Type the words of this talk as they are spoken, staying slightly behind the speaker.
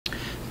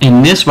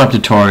In this web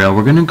tutorial,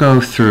 we're going to go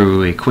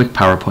through a quick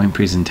PowerPoint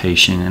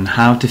presentation on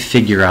how to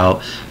figure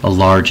out the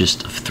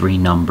largest of three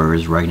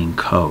numbers writing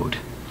code.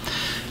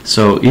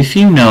 So if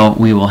you know,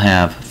 we will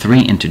have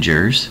three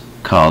integers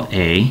called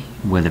a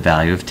with a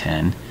value of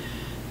 10,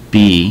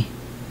 b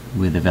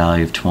with a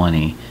value of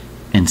 20,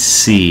 and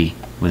c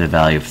with a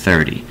value of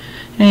 30.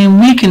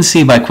 And we can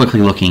see by quickly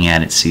looking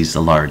at it, c is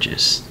the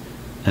largest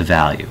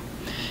value.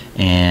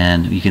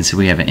 And you can see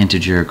we have an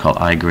integer called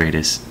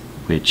I_,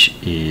 which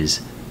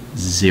is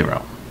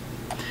 0.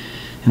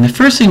 And the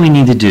first thing we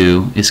need to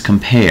do is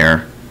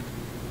compare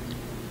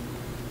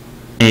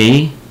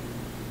a,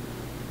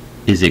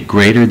 is it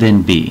greater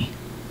than b?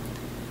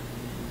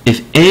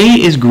 If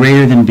a is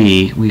greater than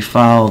b, we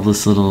follow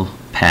this little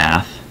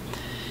path,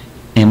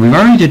 and we've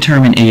already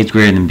determined a is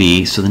greater than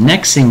b, so the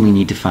next thing we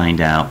need to find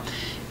out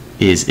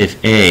is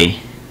if a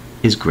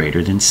is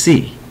greater than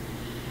c.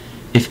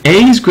 If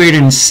a is greater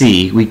than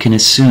c, we can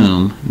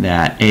assume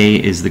that a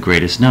is the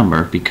greatest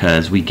number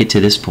because we get to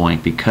this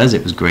point because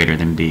it was greater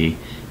than b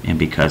and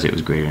because it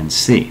was greater than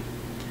c.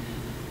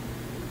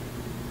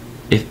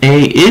 If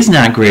a is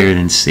not greater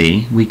than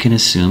c, we can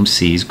assume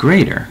c is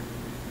greater.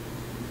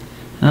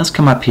 Now let's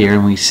come up here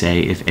and we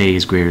say if a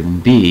is greater than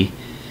b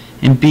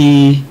and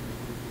b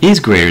is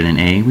greater than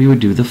a, we would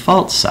do the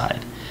false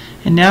side.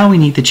 And now we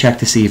need to check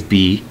to see if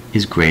b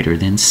is greater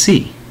than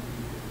c.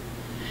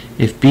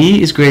 If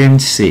b is greater than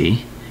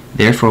c,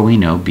 therefore we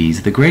know b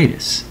is the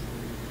greatest.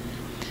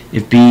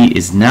 If b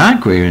is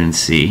not greater than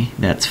c,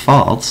 that's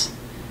false,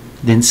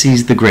 then c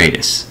is the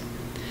greatest.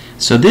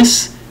 So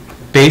this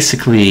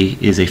basically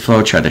is a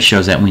flowchart that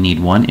shows that we need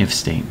one if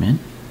statement,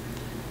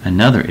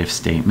 another if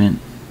statement,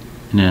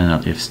 and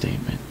another if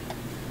statement.